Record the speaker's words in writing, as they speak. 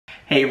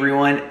Hey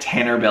everyone,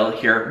 Tanner Bell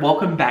here.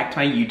 Welcome back to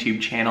my YouTube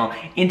channel.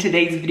 In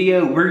today's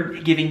video, we're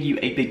giving you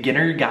a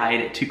beginner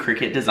guide to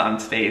Cricut Design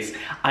Space.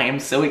 I am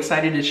so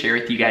excited to share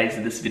with you guys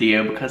this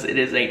video because it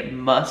is a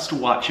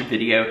must-watch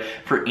video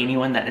for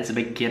anyone that is a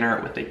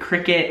beginner with a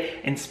Cricut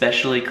and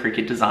especially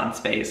Cricut Design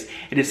Space.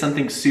 It is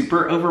something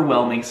super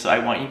overwhelming, so I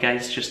want you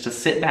guys just to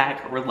sit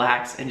back,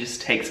 relax, and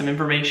just take some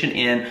information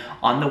in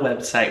on the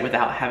website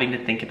without having to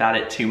think about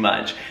it too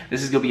much.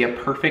 This is going to be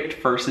a perfect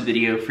first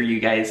video for you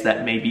guys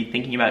that may be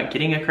thinking about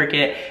getting a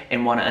Cricut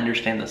and want to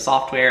understand the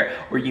software,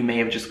 or you may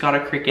have just got a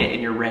Cricut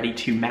and you're ready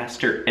to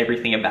master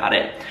everything about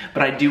it.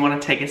 But I do want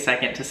to take a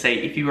second to say,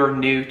 if you are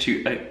new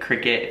to a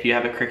Cricut, if you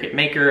have a Cricut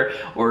Maker,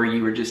 or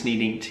you are just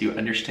needing to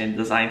understand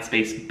Design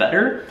Space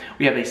better,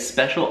 we have a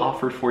special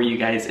offer for you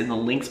guys in the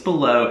links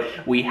below.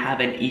 We have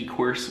an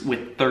e-course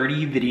with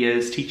 30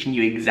 videos teaching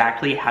you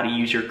exactly how to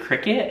use your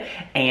Cricut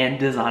and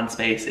Design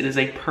Space. It is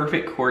a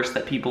perfect course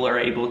that people are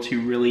able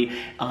to really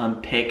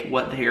pick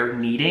what they are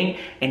needing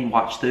and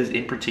watch those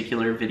in particular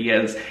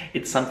videos.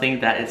 It's something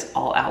that is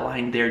all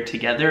outlined there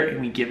together,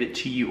 and we give it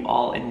to you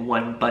all in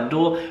one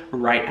bundle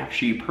right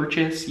after you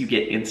purchase. You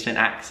get instant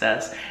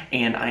access,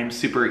 and I'm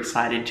super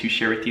excited to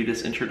share with you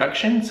this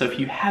introduction. So if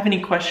you have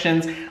any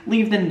questions,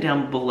 leave them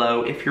down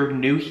below. If you're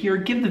new here,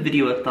 give the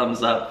video a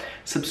thumbs up,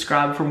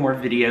 subscribe for more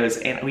videos,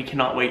 and we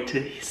cannot wait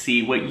to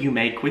see what you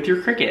make with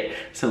your Cricut.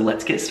 So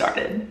let's get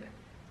started.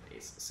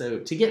 So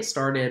to get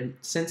started,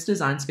 since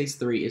Design Space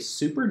 3 is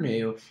super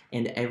new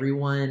and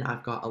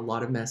I've got a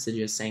lot of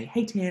messages saying,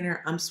 hey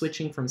Tanner, I'm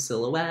switching from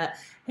Silhouette.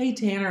 Hey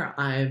Tanner,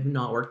 I've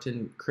not worked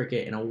in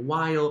Cricut in a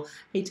while.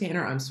 Hey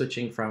Tanner, I'm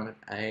switching from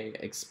a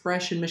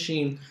expression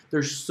machine.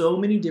 There's so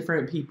many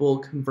different people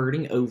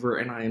converting over,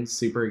 and I am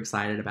super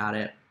excited about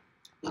it.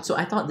 So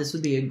I thought this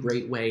would be a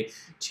great way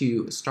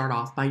to start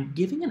off by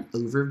giving an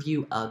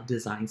overview of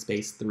Design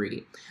Space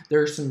 3.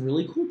 There are some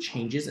really cool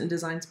changes in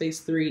Design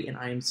Space 3, and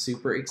I am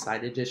super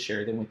excited to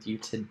share them with you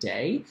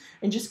today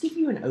and just give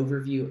you an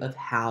overview of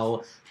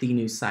how the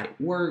new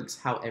site works,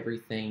 how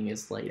everything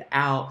is laid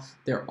out.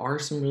 There are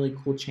some really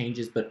cool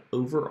changes, but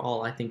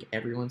overall I think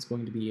everyone's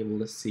going to be able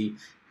to see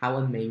how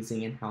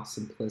amazing and how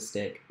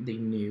simplistic the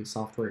new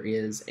software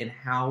is, and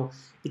how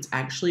it's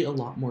actually a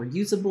lot more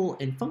usable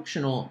and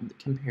functional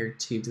compared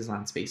to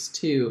Design Space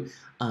 2.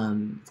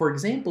 For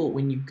example,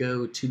 when you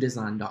go to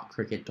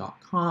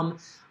design.cricut.com,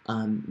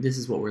 this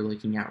is what we're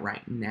looking at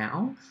right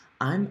now.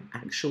 I'm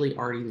actually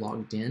already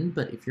logged in,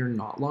 but if you're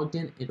not logged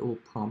in, it will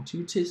prompt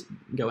you to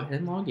go ahead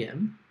and log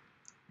in.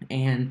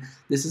 And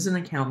this is an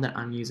account that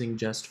I'm using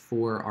just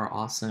for our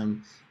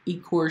awesome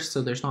e-course,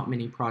 so there's not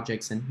many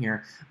projects in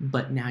here,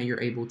 but now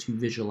you're able to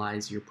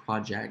visualize your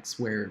projects,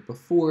 where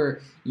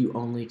before you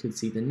only could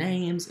see the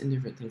names and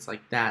different things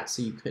like that,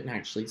 so you couldn't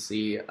actually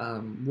see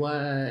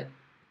what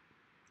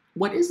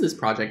is this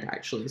project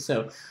actually.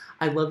 So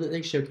I love that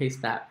they showcase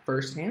that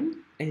firsthand.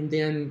 And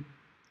then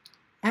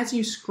as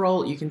you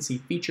scroll, you can see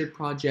featured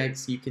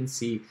projects, you can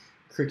see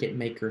Cricut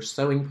Maker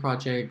sewing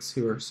projects,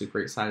 who are super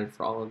excited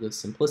for all of the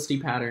simplicity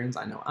patterns.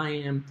 I know I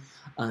am.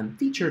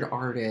 Featured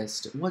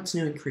artist, what's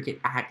new in Cricut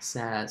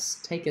Access,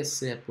 take a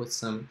sip with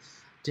some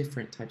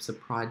different types of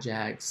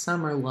projects,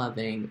 summer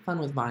loving, fun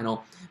with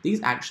vinyl.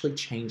 These actually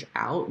change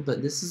out,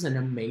 but this is an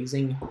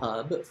amazing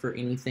hub for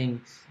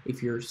anything.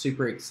 If you're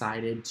super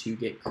excited to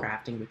get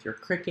crafting with your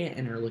Cricut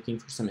and are looking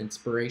for some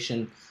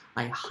inspiration,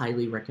 I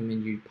highly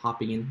recommend you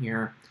popping in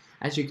here.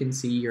 As you can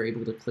see, you're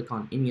able to click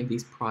on any of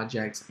these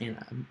projects, and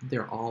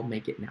they're all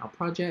Make It Now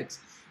projects.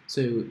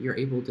 So you're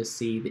able to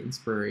see the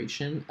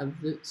inspiration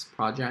of this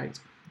project.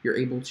 You're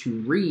able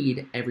to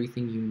read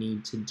everything you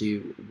need to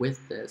do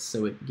with this.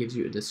 So it gives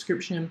you a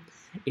description,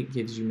 it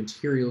gives you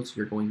materials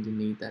you're going to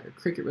need that are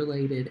Cricut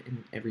related,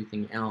 and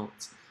everything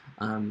else.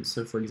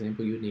 So for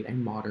example, you would need a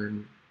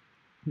modern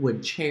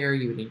wood chair,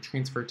 you would need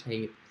transfer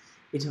tape.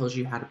 It tells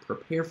you how to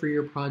prepare for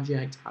your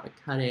project, how to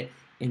cut it,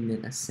 and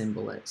then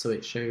assemble it. So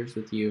it shares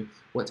with you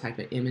what type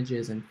of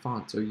images and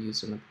fonts are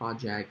used in the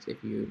project.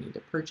 If you need to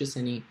purchase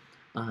any,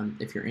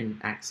 if you're in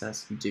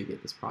Access, you do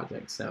get this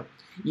project. So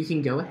you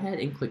can go ahead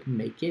and click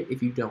Make It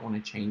if you don't want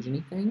to change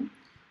anything.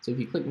 So if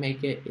you click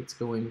Make It, it's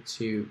going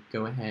to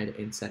go ahead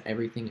and set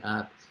everything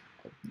up.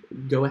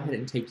 Go ahead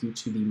and take you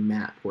to the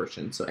map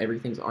portion. So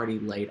everything's already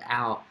laid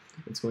out.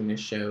 It's going to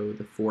show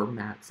the 4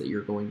 mats that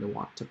you're going to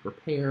want to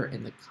prepare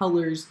and the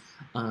colors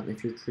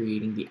if you're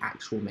creating the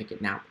actual Make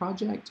It Now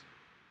project.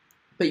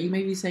 But you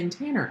may be saying,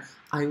 Tanner,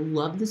 I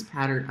love this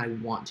pattern, I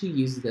want to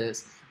use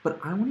this,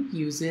 but I want to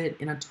use it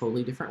in a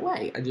totally different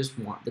way. I just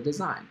want the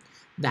design.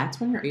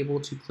 That's when you're able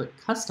to click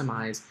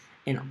Customize,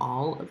 and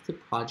all of the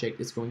project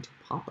is going to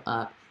pop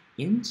up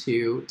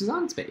into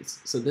Design Space.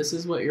 So this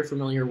is what you're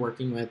familiar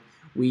working with.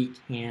 We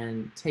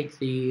can take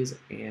these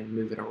and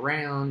move it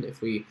around.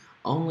 If we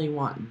only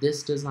want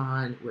this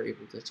design, we're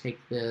able to take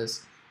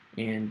this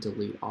and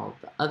delete all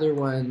of the other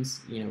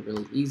ones,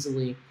 really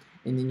easily.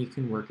 And then you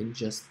can work in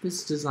just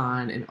this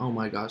design, and oh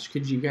my gosh,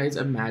 could you guys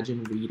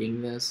imagine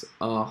reading this?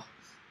 Oh,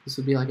 this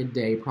would be like a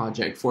day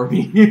project for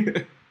me.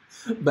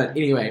 But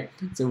anyway,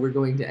 so we're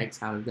going to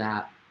X out of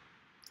that.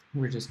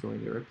 We're just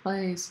going to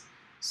replace,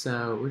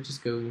 So we're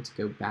just going to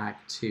go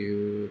back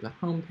to the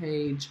home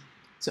page.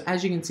 So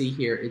as you can see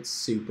here, it's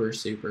super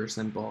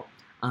simple.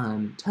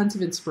 Tons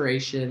of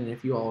inspiration, and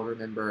if you all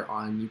remember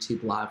on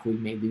YouTube Live, we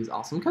made these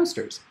awesome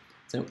coasters.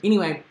 So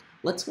anyway,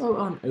 let's go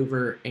on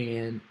over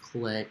and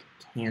click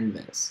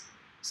Canvas.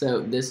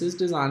 So this is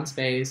Design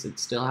Space. It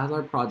still has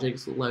our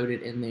projects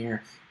loaded in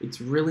there.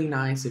 It's really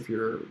nice if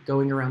you're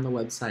going around the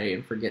website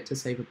and forget to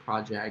save a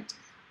project.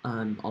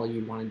 All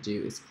you want to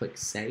do is click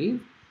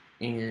Save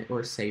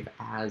or Save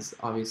As.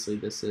 Obviously,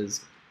 this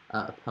is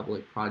a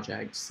public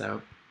project,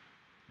 so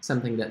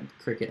something that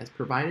Cricut has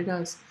provided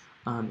us.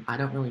 I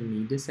don't really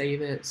need to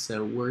save it,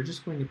 so we're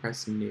just going to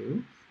press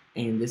New.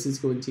 And this is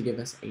going to give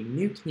us a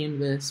new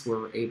canvas where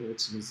we're able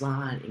to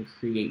design and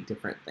create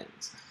different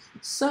things.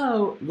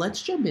 So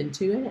let's jump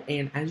into it,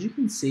 and as you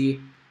can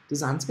see,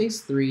 Design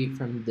Space 3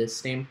 from this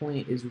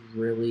standpoint is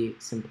really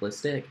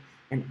simplistic,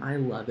 and I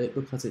love it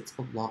because it's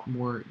a lot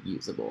more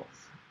usable.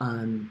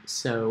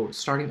 So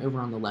starting over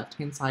on the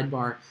left-hand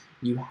sidebar,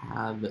 you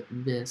have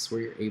this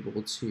where you're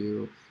able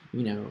to,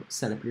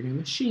 set up your new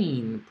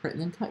machine, print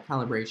and then cut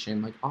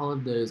calibration, like all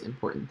of those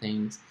important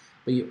things.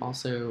 But you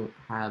also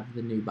have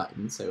the new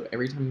button. So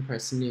every time you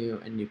press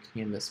new, a new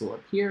canvas will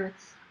appear.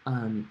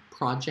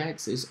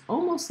 Projects is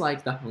almost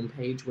like the home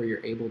page where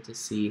you're able to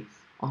see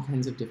all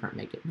kinds of different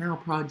Make It Now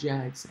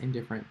projects and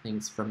different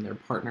things from their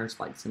partners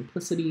like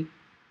Simplicity.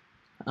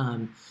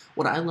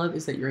 What I love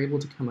is that you're able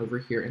to come over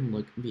here and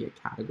look via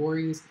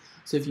categories.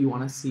 So if you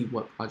want to see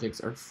what projects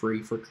are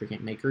free for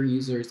Cricut Maker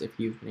users, if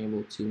you've been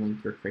able to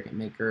link your Cricut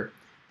Maker,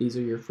 these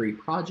are your free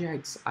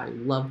projects. I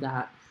love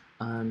that.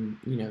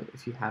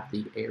 If you have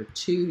the Air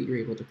 2, you're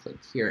able to click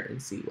here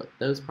and see what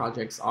those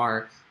projects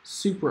are.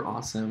 Super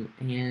awesome,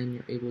 and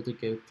you're able to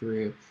go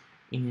through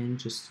and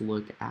just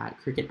look at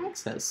Cricut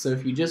Access. So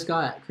if you just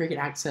got Cricut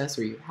Access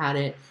or you had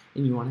it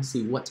and you want to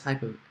see what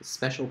type of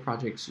special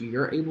projects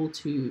you're able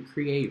to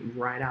create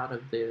right out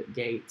of the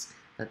gates,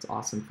 that's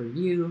awesome for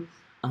you.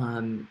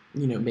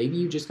 Maybe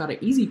you just got an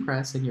Easy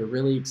Press and you're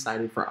really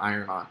excited for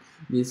iron-on.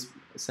 This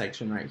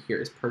section right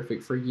here is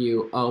perfect for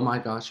you. Oh my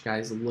gosh,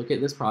 guys, look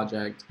at this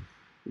project.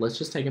 Let's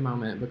just take a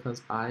moment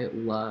because I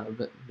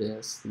love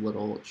this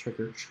little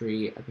trigger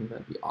tree. I think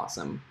that'd be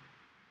awesome.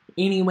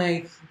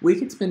 Anyway, we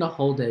could spend a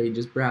whole day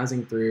just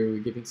browsing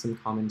through, giving some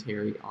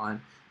commentary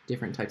on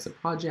different types of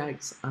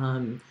projects.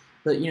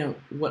 But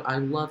what I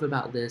love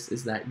about this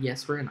is that,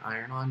 yes, we're in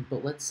iron-on,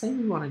 but let's say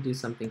we want to do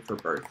something for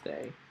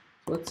birthday.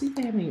 Let's see if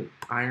they have any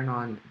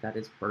iron-on that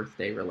is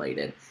birthday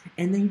related.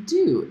 And they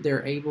do.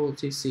 They're able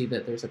to see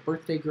that there's a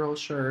birthday girl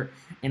shirt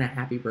and a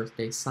happy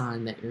birthday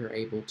sign that you're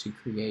able to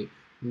create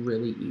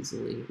really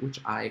easily, which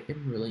I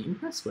am really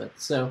impressed with.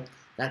 So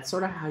that's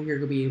sort of how you're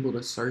going to be able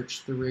to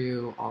search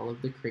through all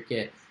of the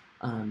Cricut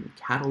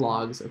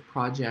catalogs of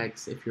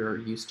projects if you're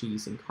used to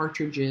using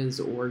cartridges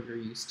or you're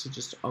used to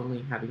just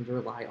only having to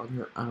rely on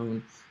your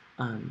own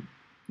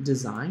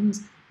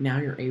designs. Now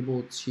you're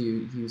able to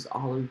use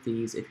all of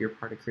these if you're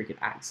part of Cricut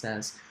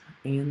Access,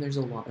 and there's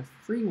a lot of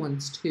free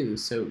ones too,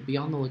 so be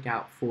on the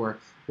lookout for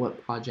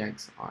what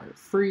projects are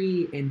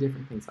free and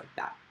different things like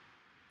that.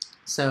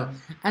 So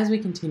as we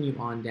continue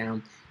on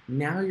down,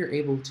 now you're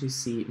able to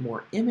see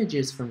more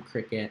images from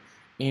Cricut,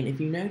 and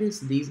if you notice,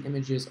 these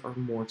images are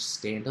more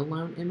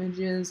standalone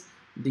images.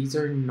 These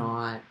are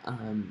not,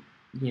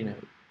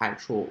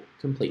 actual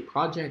complete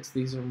projects.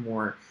 These are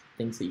more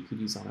things that you could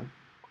use on a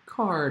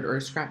card or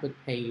a scrapbook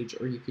page,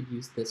 or you could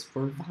use this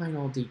for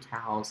vinyl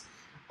decals,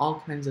 all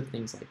kinds of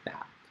things like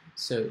that.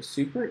 So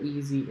super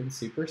easy and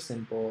super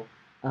simple.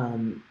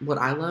 What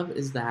I love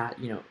is that,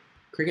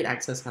 Cricut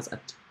Access has a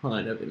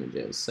ton of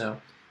images.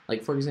 So,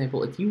 like for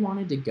example, if you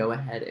wanted to go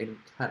ahead and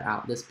cut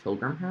out this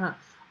pilgrim hat,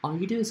 all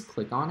you do is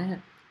click on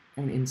it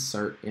and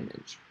insert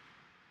image.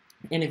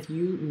 And if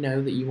you know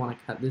that you want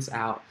to cut this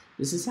out,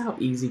 this is how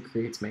easy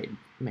Cricut's made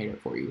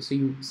it for you. So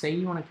you say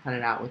you want to cut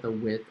it out with a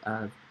width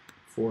of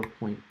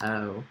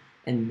 4.0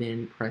 and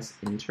then press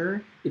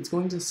enter. It's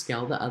going to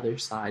scale the other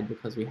side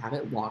because we have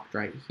it locked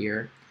right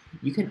here.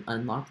 You can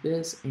unlock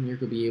this and you're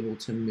going to be able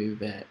to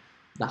move it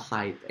the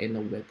height and the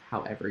width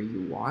however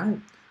you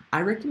want. I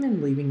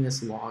recommend leaving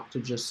this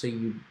locked just so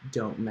you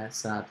don't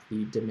mess up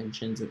the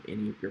dimensions of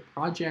any of your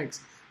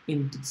projects.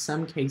 In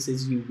some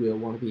cases, you will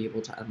want to be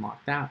able to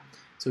unlock that.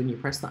 So when you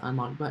press the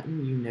unlock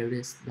button, you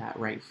notice that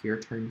right here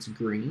turns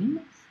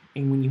green.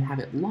 And when you have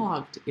it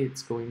locked,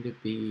 it's going to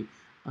be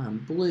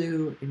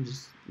blue and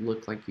just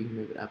look like you can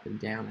move it up and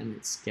down, and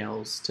it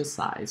scales to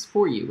size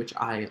for you, which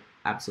I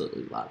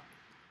absolutely love.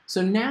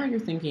 So now you're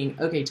thinking,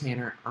 okay,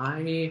 Tanner,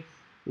 I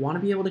want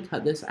to be able to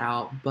cut this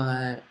out,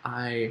 but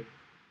I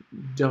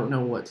don't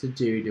know what to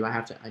do. Do I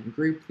have to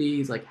ungroup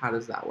these? Like, how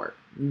does that work?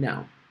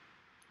 No.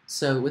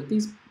 So with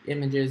these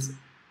images,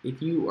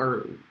 if you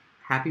are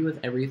happy with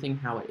everything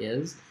how it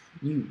is,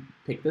 you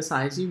pick the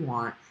size you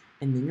want,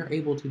 and then you're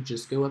able to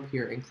just go up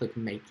here and click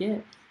Make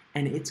It,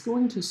 and it's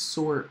going to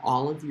sort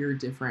all of your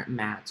different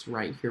mats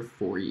right here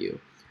for you.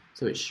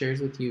 So it shares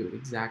with you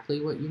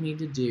exactly what you need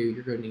to do.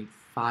 You're going to need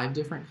 5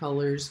 different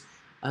colors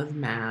of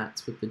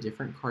mats with the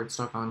different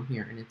cardstock on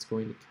here, and it's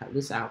going to cut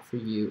this out for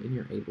you, and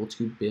you're able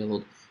to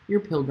build your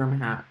pilgrim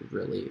hat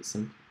really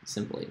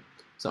simply.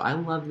 So I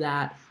love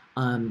that.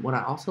 What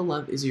I also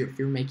love is if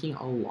you're making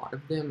a lot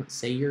of them,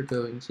 say you're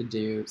going to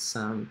do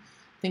some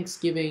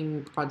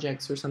Thanksgiving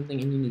projects or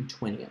something and you need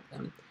 20 of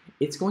them,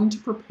 it's going to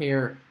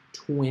prepare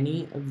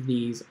 20 of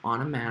these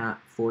on a mat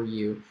for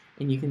you.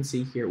 And you can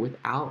see here,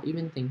 without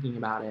even thinking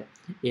about it,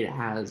 it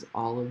has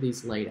all of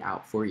these laid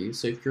out for you.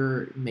 So if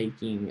you're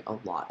making a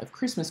lot of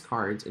Christmas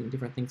cards and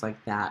different things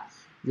like that,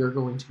 you're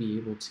going to be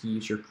able to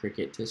use your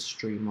Cricut to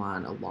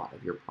streamline a lot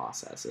of your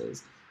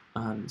processes.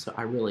 So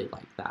I really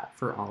like that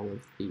for all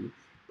of the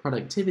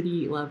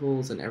productivity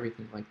levels and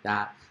everything like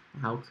that,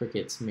 how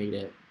Cricut's made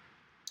it.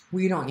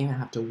 We don't even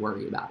have to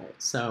worry about it.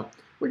 So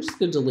we're just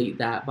going to delete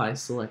that by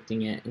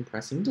selecting it and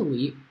pressing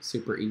delete.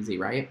 Super easy,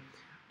 right?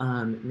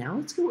 Now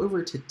let's go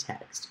over to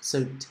text.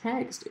 So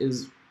text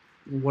is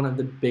one of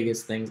the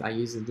biggest things I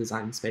use in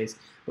Design Space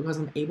because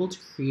I'm able to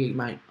create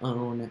my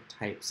own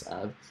types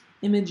of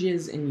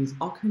images and use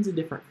all kinds of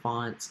different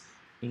fonts.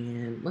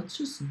 And let's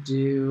just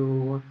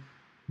do,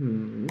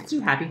 let's do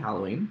Happy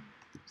Halloween.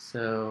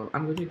 So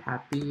I'm going to do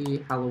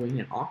Happy Halloween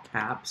in all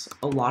caps.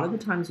 A lot of the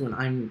times when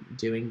I'm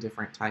doing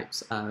different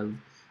types of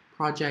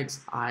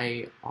projects,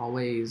 I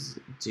always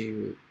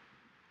do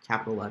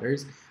capital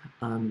letters,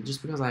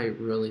 just because I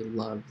really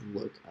love the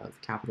look of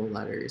capital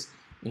letters,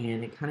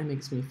 and it kind of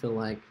makes me feel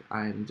like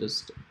I'm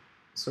just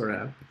sort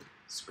of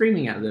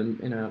screaming at them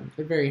in a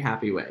very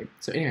happy way.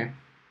 So anyway,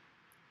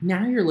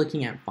 now you're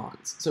looking at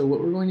fonts. So what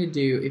we're going to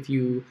do, if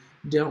you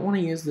don't want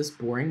to use this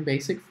boring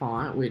basic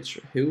font, which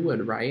who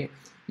would, right?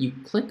 You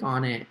click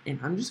on it, and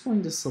I'm just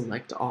going to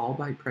select all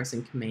by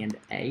pressing Command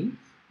A,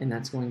 and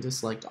that's going to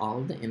select all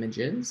of the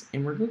images,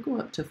 and we're going to go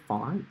up to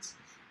fonts,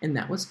 and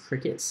that was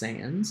Cricut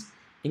Sans.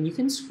 And you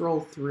can scroll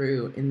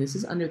through, and this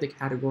is under the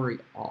category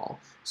all.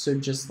 So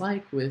just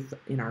like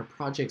in our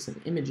projects and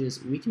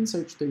images, we can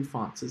search through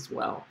fonts as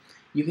well.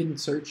 You can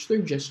search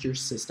through just your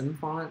system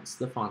fonts,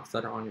 the fonts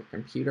that are on your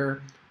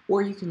computer,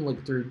 or you can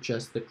look through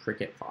just the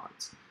Cricut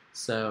fonts.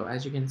 So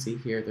as you can see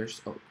here,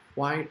 there's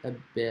quite a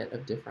bit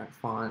of different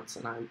fonts,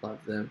 and I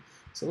love them.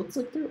 So let's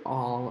look through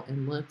all,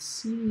 and let's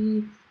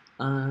see,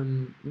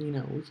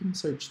 we can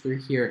search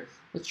through here.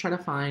 Let's try to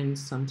find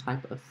some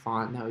type of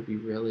font that would be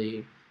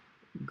really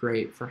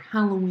great for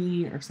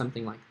Halloween or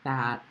something like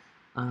that.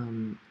 I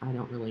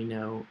don't really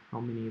know how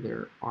many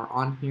there are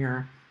on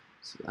here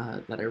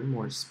that are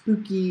more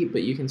spooky,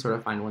 but you can sort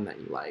of find one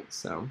that you like.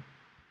 So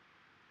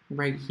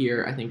right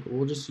here, I think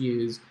we'll just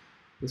use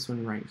this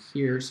one right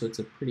here. So it's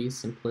a pretty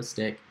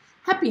simplistic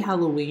Happy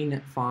Halloween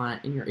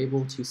font, and you're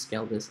able to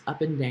scale this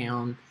up and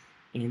down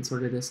and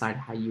sort of decide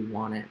how you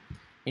want it.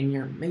 And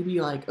you're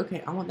maybe like,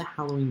 okay, I want the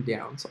Halloween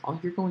down. So all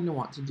you're going to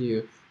want to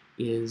do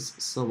is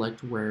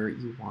select where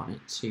you want it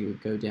to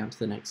go down to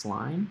the next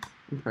line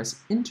and press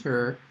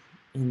enter,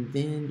 and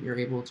then you're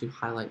able to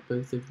highlight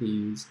both of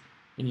these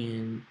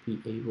and be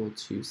able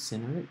to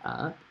center it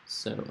up.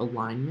 So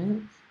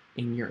alignment,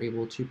 and you're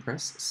able to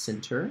press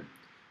center.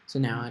 So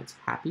now it's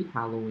Happy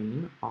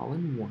Halloween all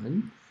in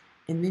one.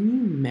 And then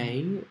you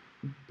may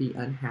be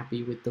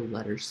unhappy with the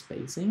letter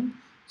spacing.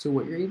 So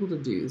what you're able to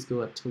do is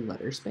go up to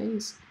letter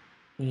space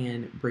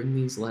and bring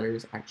these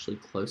letters actually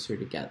closer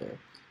together.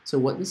 So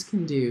what this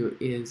can do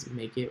is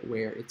make it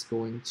where it's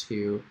going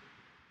to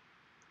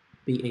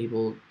be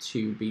able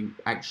to be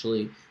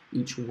actually,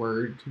 each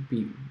word could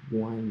be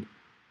one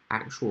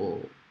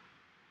actual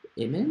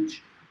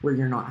image where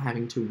you're not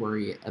having to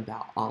worry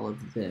about all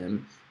of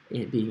them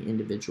being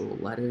individual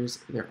letters.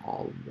 They're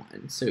all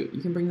one. So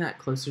you can bring that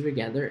closer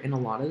together, and a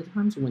lot of the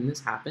times when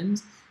this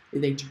happens,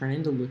 they turn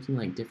into looking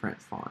like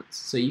different fonts.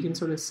 So you can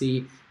sort of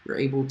see you're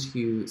able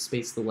to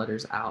space the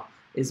letters out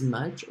as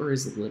much or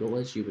as little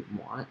as you would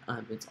want.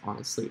 It's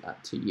honestly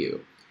up to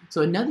you.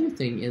 So another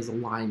thing is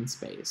line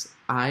space.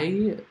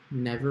 I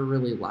never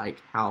really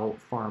like how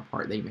far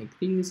apart they make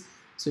these.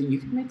 So you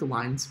can make the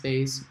line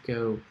space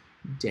go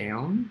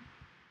down,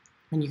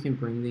 and you can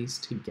bring these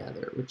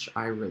together, which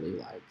I really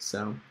like.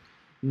 So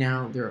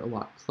now they're a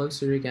lot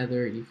closer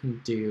together. You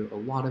can do a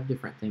lot of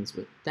different things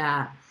with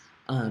that.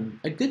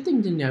 A good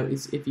thing to note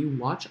is if you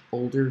watch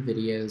older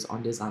videos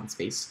on Design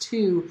Space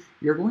 2,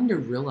 you're going to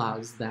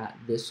realize that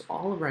this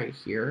all right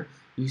here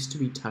used to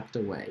be tucked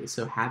away.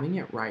 So having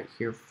it right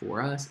here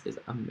for us is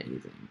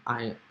amazing.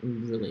 I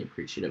am really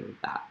appreciative of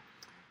that.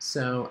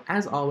 So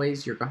as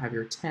always, you're going to have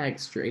your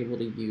text. You're able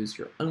to use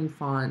your own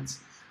fonts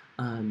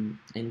and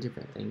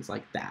different things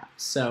like that.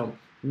 So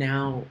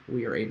now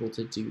we are able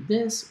to do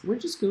this. We're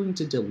just going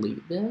to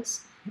delete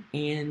this.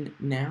 And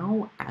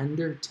now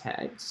under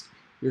text,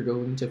 you're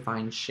going to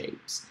find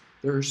shapes.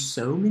 There are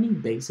so many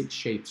basic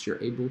shapes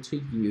you're able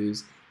to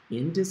use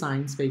in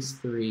Design Space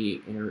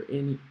 3 or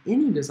in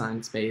any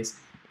Design Space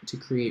to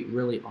create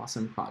really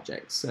awesome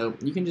projects. So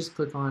you can just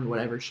click on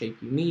whatever shape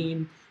you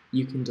need.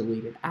 You can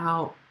delete it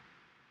out.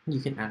 You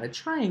can add a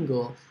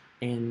triangle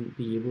and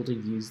be able to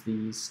use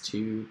these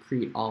to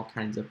create all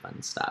kinds of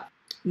fun stuff.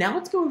 Now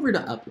let's go over to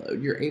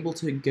upload. You're able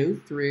to go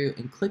through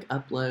and click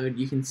upload.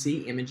 You can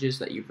see images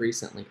that you've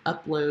recently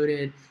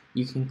uploaded.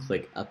 You can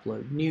click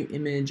upload new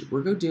image.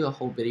 We're going to do a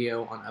whole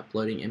video on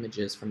uploading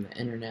images from the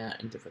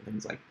internet and different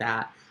things like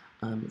that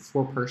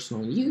for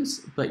personal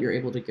use, but you're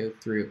able to go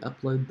through,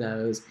 upload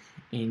those,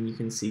 and you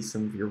can see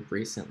some of your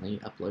recently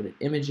uploaded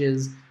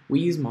images.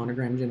 We use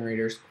monogram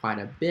generators quite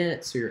a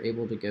bit, so you're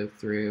able to go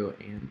through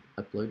and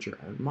upload your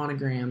own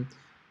monogram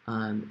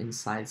and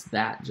size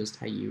that just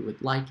how you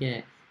would like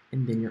it.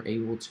 And then you're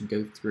able to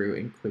go through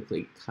and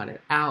quickly cut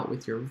it out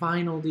with your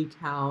vinyl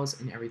decals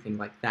and everything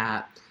like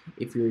that.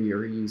 If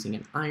you're using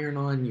an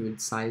iron-on, you would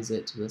size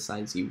it to the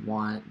size you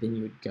want. Then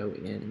you would go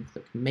in and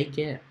click Make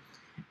It.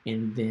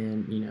 And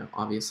then, you know,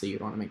 obviously you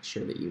want to make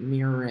sure that you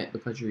mirror it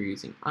because you're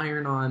using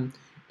iron-on.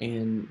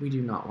 And we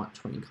do not want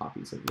 20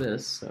 copies of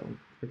this, so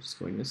we're just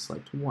going to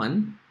select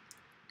one.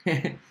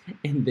 And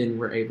then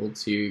we're able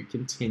to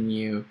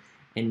continue.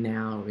 And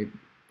now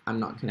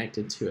I'm not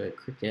connected to a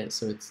Cricut,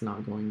 so it's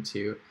not going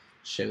to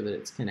show that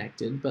it's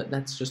connected, but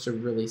that's just a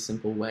really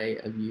simple way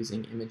of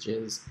using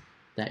images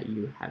that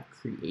you have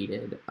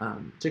created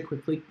to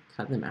quickly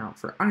cut them out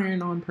for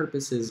iron-on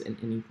purposes and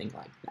anything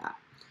like that.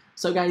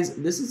 So guys,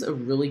 this is a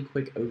really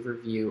quick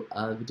overview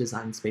of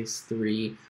Design Space 3.